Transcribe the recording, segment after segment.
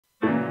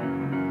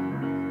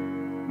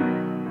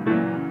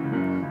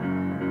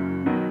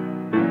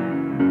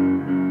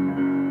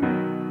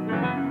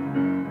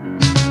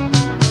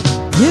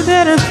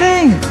better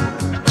think.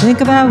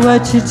 Think about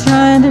what you're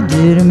trying to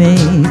do to me.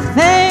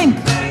 Think.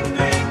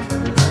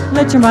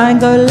 Let your mind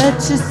go, let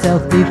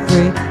yourself be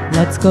free.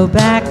 Let's go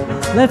back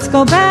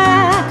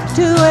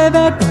to way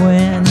back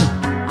when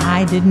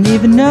I didn't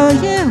even know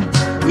you.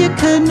 You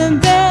couldn't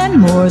have been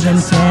more than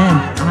 10.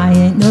 I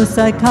ain't no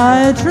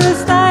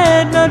psychiatrist,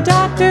 I ain't no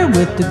doctor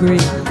with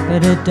degree,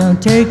 but it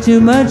don't take too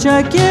much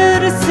IQ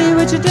to see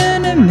what you're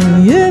doing to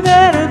me. You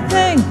better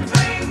think.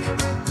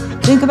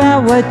 Think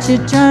about what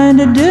you're trying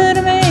to do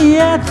to me.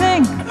 Yeah,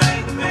 think.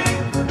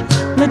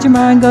 Let your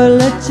mind go,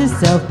 let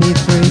yourself be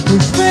free.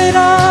 'Cause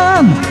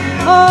freedom,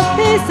 oh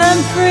peace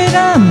and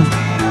freedom,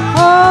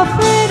 oh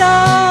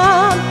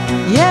freedom,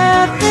 yeah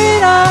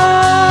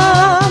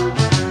freedom,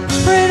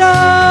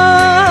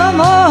 freedom,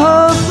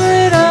 oh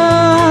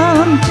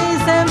freedom,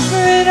 peace and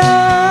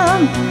freedom,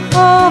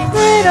 oh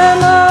freedom,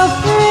 oh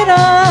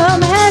freedom.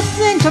 Hey,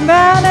 think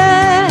about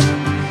it.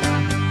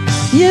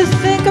 You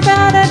think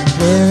about it.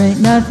 There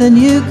ain't nothing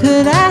you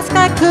could ask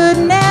I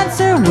couldn't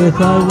answer with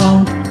I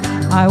won't.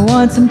 I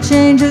want some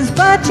changes,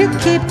 but you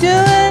keep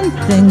doing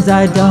things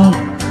I don't.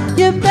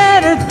 You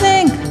better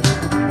think.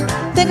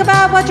 Think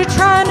about what you're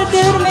trying to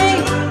do to me.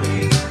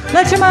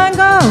 Let your mind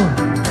go.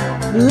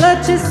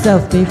 Let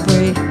yourself be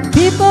free.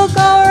 People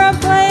go around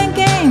playing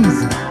games,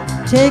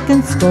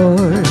 taking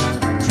scores,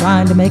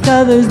 trying to make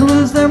others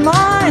lose their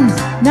minds.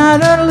 Now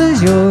don't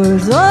lose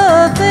yours.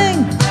 Oh, think.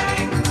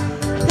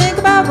 Think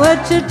about what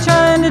you're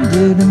trying to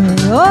do to me.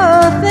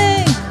 Oh,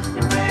 think.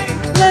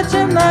 Let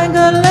your mind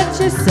go, let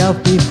yourself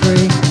be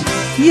free.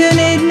 You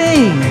need me,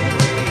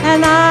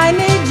 and I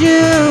need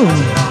you.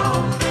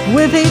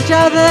 With each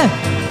other,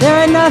 there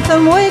ain't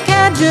nothing we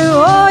can't do.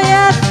 Oh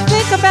yeah,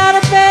 think about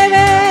it,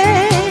 baby.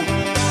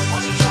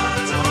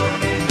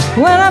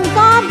 When I'm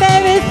gone,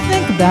 baby,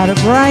 think about it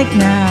right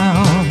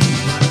now.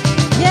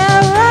 Yeah,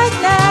 right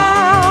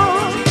now.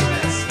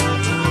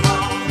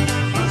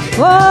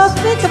 Oh,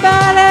 think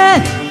about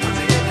it.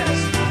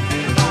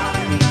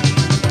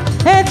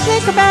 Hey,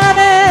 think about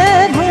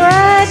it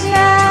right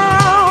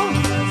now.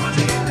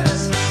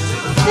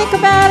 Think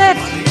about it.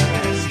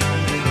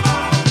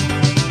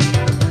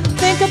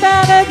 Think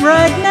about it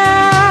right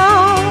now.